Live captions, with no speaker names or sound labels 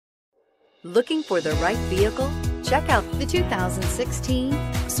Looking for the right vehicle? Check out the 2016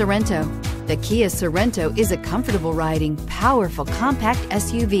 Sorento. The Kia Sorento is a comfortable riding, powerful compact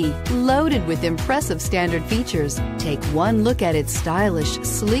SUV loaded with impressive standard features. Take one look at its stylish,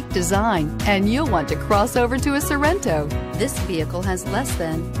 sleek design and you'll want to cross over to a Sorento. This vehicle has less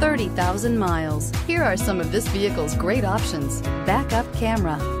than 30,000 miles. Here are some of this vehicle's great options: backup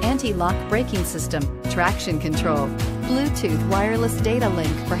camera, anti-lock braking system, traction control, Bluetooth wireless data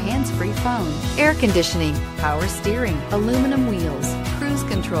link for hands-free phone, air conditioning, power steering, aluminum wheels, cruise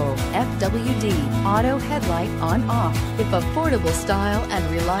control, FWD, auto headlight on/off. If affordable style and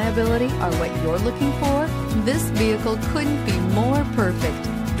reliability are what you're looking for, this vehicle couldn't be more perfect.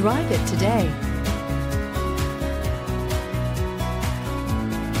 Drive it today.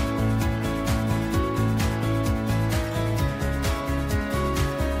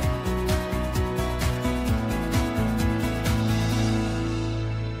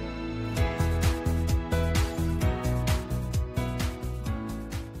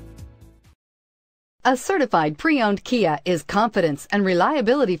 A certified pre-owned Kia is confidence and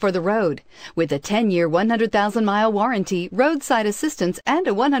reliability for the road. With a 10-year, 100,000-mile warranty, roadside assistance, and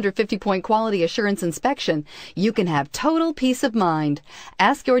a 150-point quality assurance inspection, you can have total peace of mind.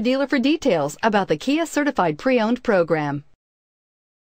 Ask your dealer for details about the Kia Certified Pre-Owned program.